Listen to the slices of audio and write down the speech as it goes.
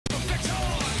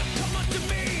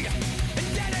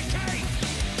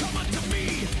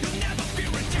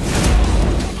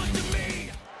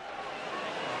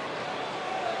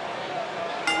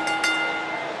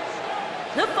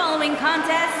following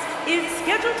contest is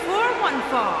scheduled for one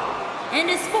fall and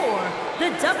is for the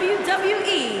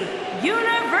WWE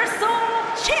Universal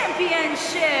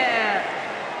Championship.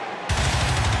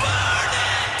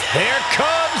 Here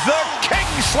comes the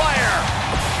Kingslayer.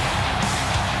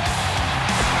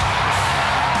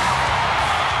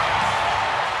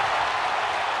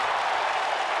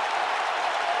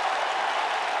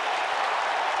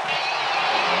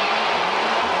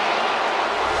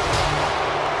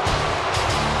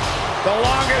 The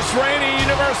longest reigning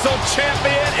Universal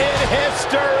Champion in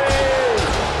history.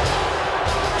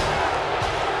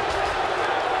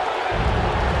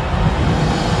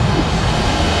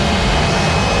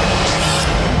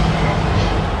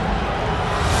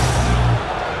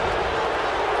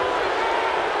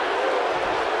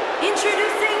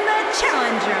 Introducing the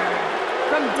challenger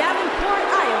from Davenport,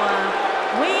 Iowa,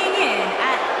 weighing in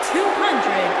at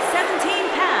 217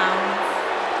 pounds,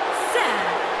 Seth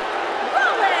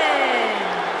Rollins.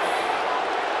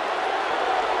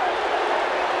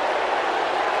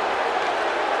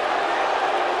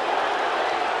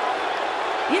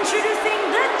 Introducing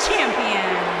the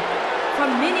champion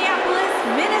from Minneapolis,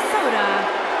 Minnesota,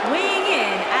 weighing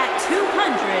in at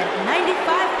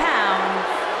 295 pounds.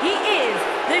 He is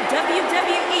the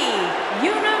WWE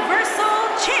Universal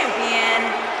Champion,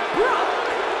 Brock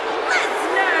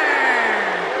Lesnar.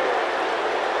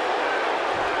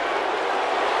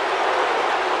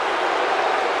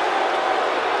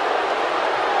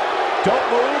 Don't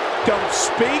move, don't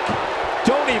speak,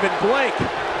 don't even blink.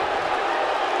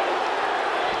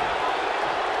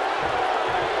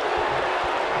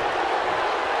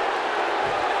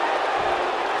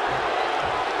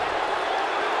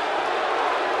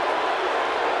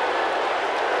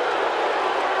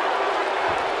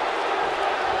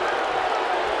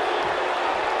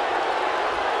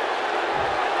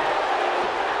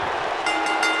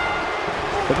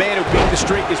 The man who beat the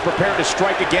streak is prepared to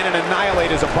strike again and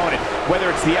annihilate his opponent. Whether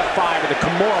it's the F5 or the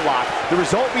Kimura lock, the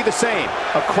result will be the same.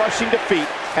 A crushing defeat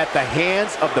at the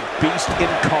hands of the Beast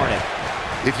incarnate.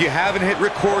 If you haven't hit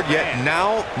record yet,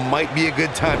 now might be a good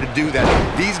time to do that.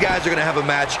 These guys are going to have a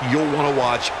match you'll want to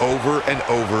watch over and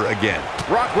over again.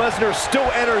 Brock Lesnar still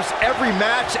enters every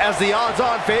match as the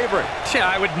odds-on favorite. Yeah,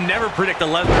 I would never predict a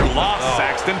Lesnar loss,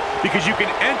 Saxton, because you can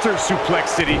enter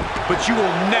Suplex City, but you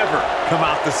will never come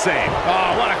out the same.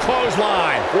 Oh, what a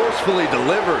clothesline. Forcefully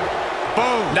delivered.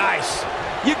 Boom. Nice.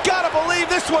 You gotta believe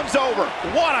this one's over.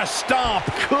 What a stomp.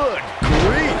 Good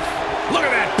grief. Look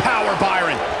at that power,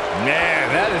 Byron. Man,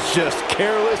 that is just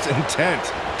careless intent.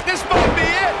 This might be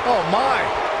it. Oh, my.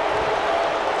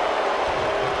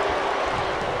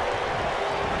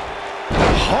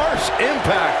 Harsh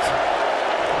impact.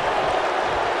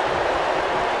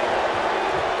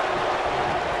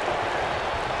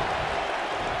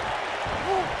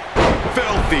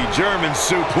 Filthy German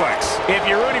suplex. If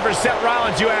you're rooting for Seth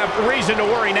Rollins, you have reason to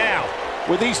worry now.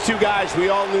 With these two guys, we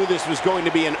all knew this was going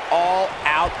to be an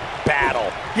all-out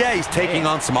battle. Yeah, he's taking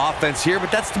on some offense here, but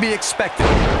that's to be expected,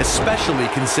 especially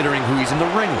considering who he's in the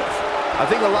ring with. I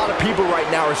think a lot of people right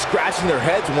now are scratching their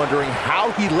heads wondering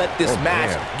how he let this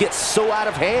match get so out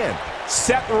of hand.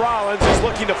 Seth Rollins is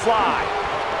looking to fly.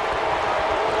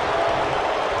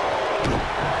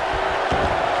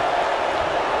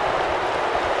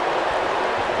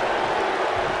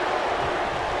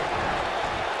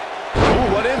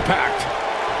 Ooh, what impact.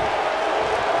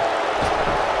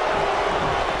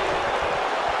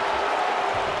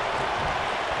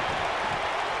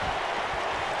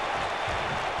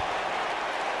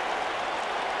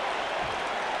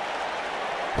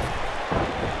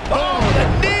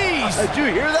 Did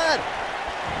you hear that?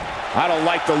 I don't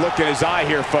like the look in his eye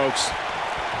here, folks.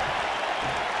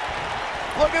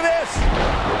 Look at this.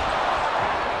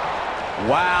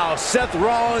 Wow, Seth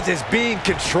Rollins is being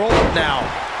controlled now.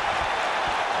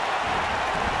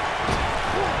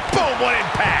 Boom, what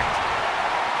impact.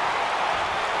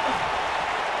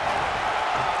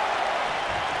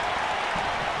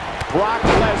 Brock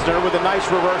Lesnar with a nice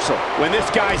reversal. When this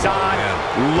guy's on,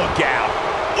 look out.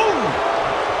 Ooh.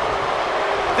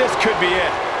 This could be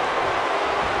it.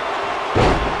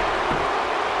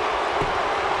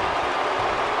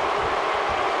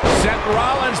 Seth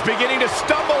Rollins beginning to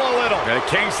stumble a little. The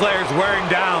Kingslayer's wearing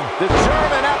down. The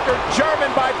German after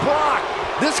German by Brock.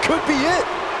 This could be it.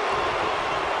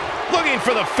 Looking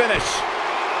for the finish.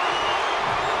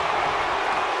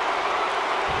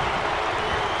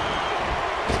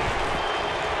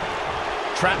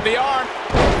 Trap the arm.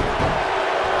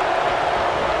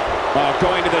 Oh,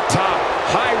 going to the top.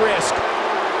 High risk.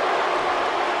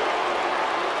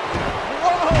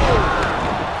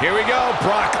 Whoa! Here we go.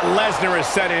 Brock Lesnar is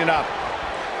setting it up.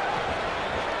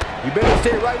 You better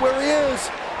stay right where he is.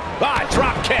 Ah,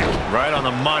 drop kick. Right on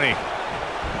the money.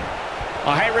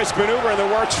 A high-risk maneuver in the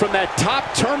works from that top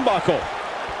turnbuckle.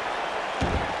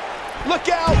 Look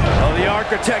out! Oh, the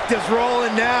architect is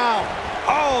rolling now.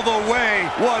 All the way.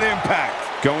 What impact.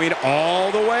 Going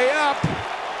all the way up.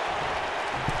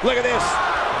 Look at this.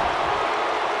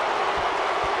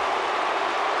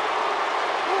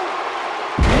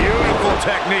 Beautiful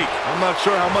technique. I'm not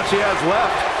sure how much he has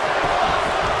left.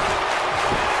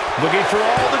 Looking for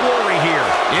all the glory here.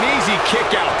 An easy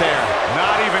kick out there.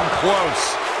 Not even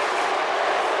close.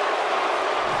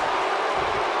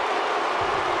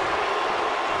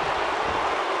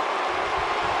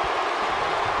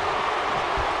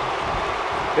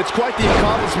 It's quite the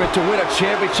accomplishment to win a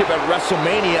championship at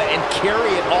WrestleMania and carry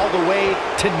it all the way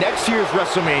to next year's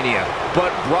WrestleMania.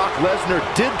 But Brock Lesnar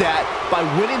did that by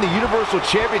winning the Universal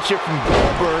Championship from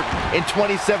Goldberg in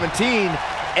 2017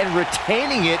 and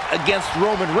retaining it against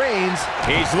Roman Reigns.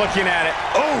 He's looking at it.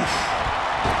 Oof.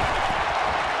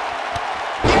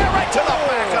 Yeah, right to the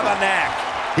back of the neck.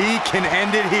 He can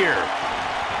end it here.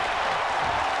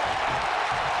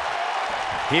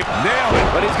 He nailed it.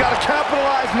 But he's got to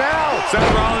capitalize now. Seth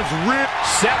Rollins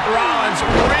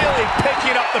really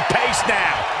picking up the pace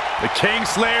now. The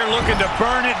Kingslayer looking to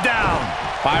burn it down.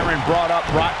 Byron brought up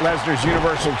Brock Lesnar's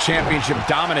Universal Championship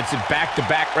dominance at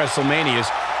back-to-back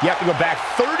WrestleManias. You have to go back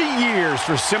 30 years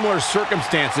for similar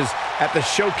circumstances at the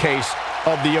showcase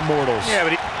of the Immortals.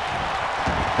 Yeah, but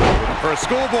for a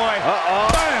schoolboy.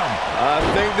 Bam! I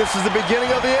think this is the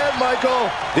beginning of the end,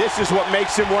 Michael. This is what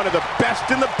makes him one of the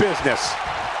best in the business.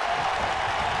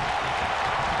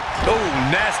 Oh,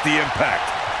 nasty impact.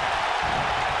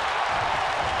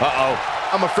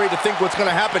 I'm afraid to think what's going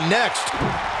to happen next.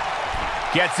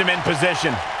 Gets him in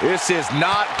position. This is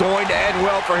not going to end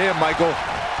well for him, Michael.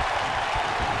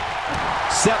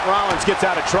 Seth Rollins gets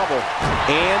out of trouble,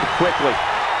 and quickly.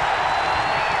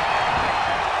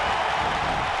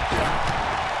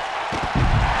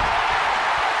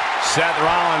 Seth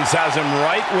Rollins has him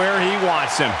right where he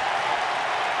wants him.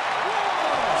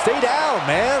 Stay down,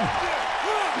 man.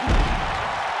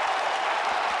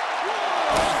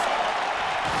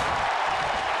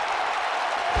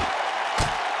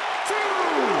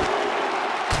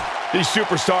 These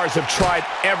superstars have tried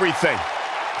everything.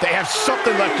 They have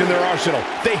something left in their arsenal.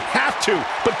 They have to,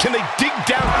 but can they dig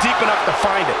down deep enough to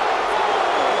find it?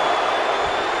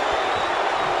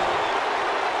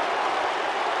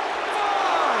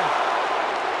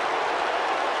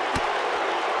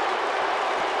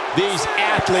 These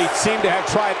athletes seem to have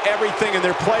tried everything in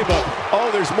their playbook. Oh,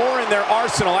 there's more in their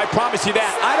arsenal, I promise you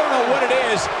that. I don't know what it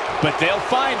is, but they'll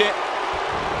find it.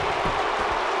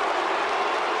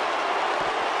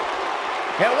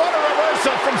 And what a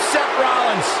reversal from Seth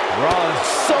Rollins. Rollins,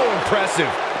 so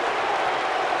impressive.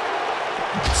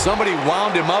 Somebody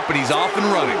wound him up and he's off and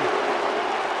running.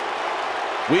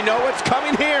 We know what's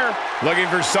coming here. Looking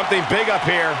for something big up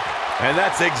here. And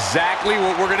that's exactly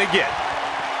what we're going to get.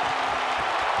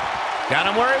 Got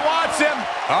him where he wants him.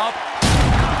 Up.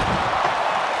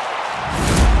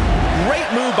 Great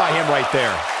move by him right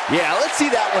there. Yeah, let's see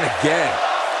that one again.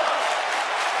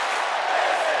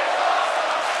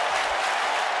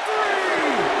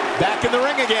 Back in the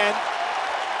ring again.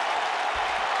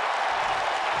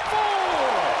 4.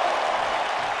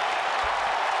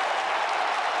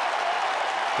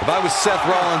 If I was Seth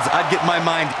Rollins, I'd get my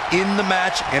mind in the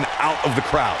match and out of the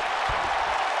crowd.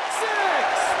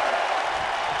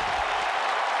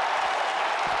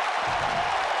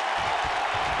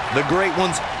 6. The great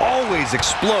ones always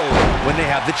explode when they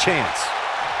have the chance.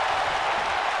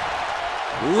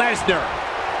 Lesnar.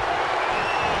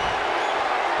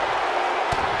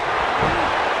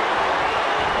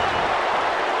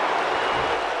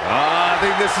 I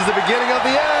think this is the beginning of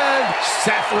the end.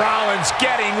 Seth Rollins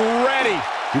getting ready.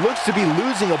 He looks to be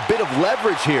losing a bit of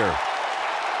leverage here.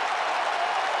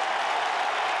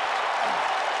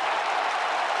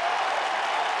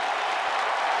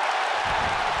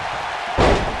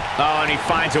 Oh, and he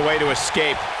finds a way to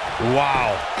escape.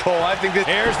 Wow. Cole, I think that...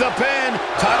 Here's the pin.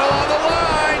 Title on the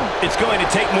line. It's going to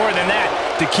take more than that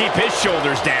to keep his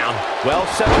shoulders down. Well,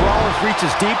 Seth Rollins reaches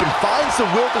deep and finds the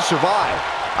will to survive.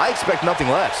 I expect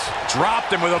nothing less. Dropped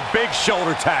him with a big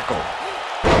shoulder tackle.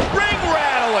 Ring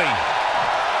rattling.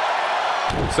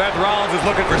 Seth Rollins is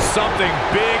looking for something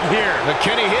big here. But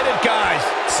can he hit it, guys?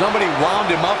 Somebody wound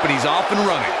him up and he's off and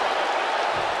running.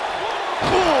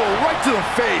 Oh, right to the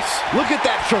face. Look at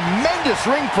that tremendous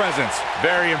ring presence.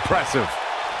 Very impressive.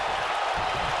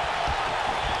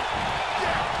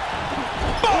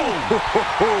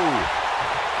 Boom!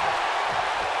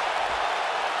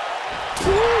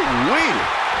 Ooh-wee.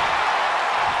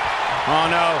 Oh,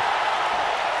 no.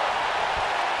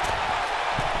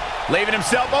 Leaving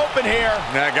himself open here.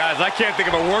 Nah, guys, I can't think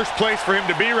of a worse place for him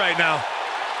to be right now.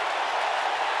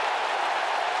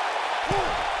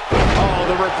 Oh,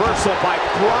 the reversal by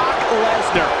Brock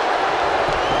Lesnar.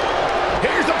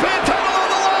 Here's the pin, title on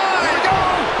the line. Here we go.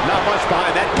 Not much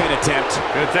behind that pin attempt.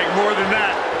 Gonna take more than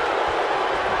that.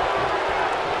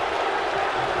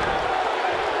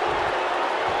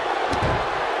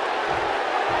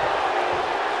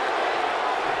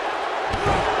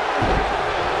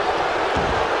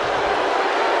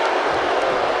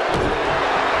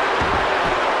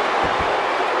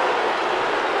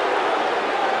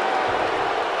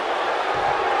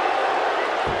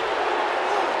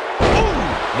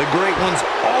 The great ones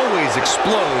always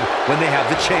explode when they have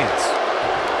the chance.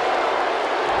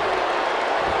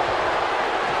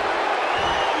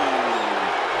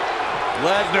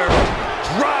 Lesnar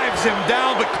drives him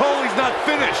down, but Cole's not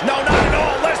finished. No, not at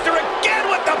all. Lesnar again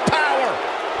with the power.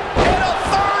 And a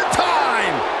third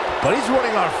time. But he's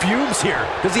running on fumes here.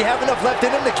 Does he have enough left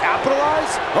in him to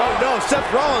capitalize? Oh no, Seth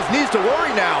Rollins needs to worry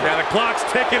now. Yeah, the clock's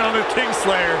ticking on the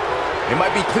Kingslayer. It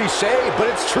might be cliche, but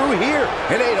it's true here.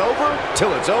 It ain't over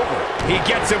till it's over. He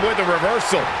gets him with the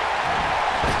reversal.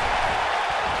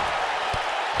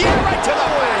 Yeah, right to the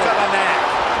back of the neck.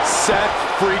 Seth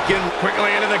freaking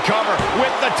Quickly into the cover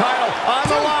with the title on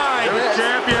the line.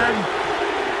 Champion.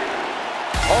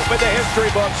 Open the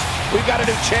history books. We've got a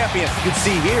new champion. You can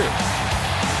see here.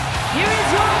 Here is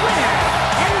your winner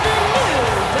and the new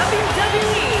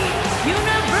WWE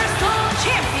Universal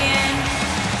Champion,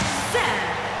 Seth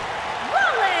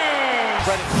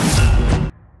Rollins.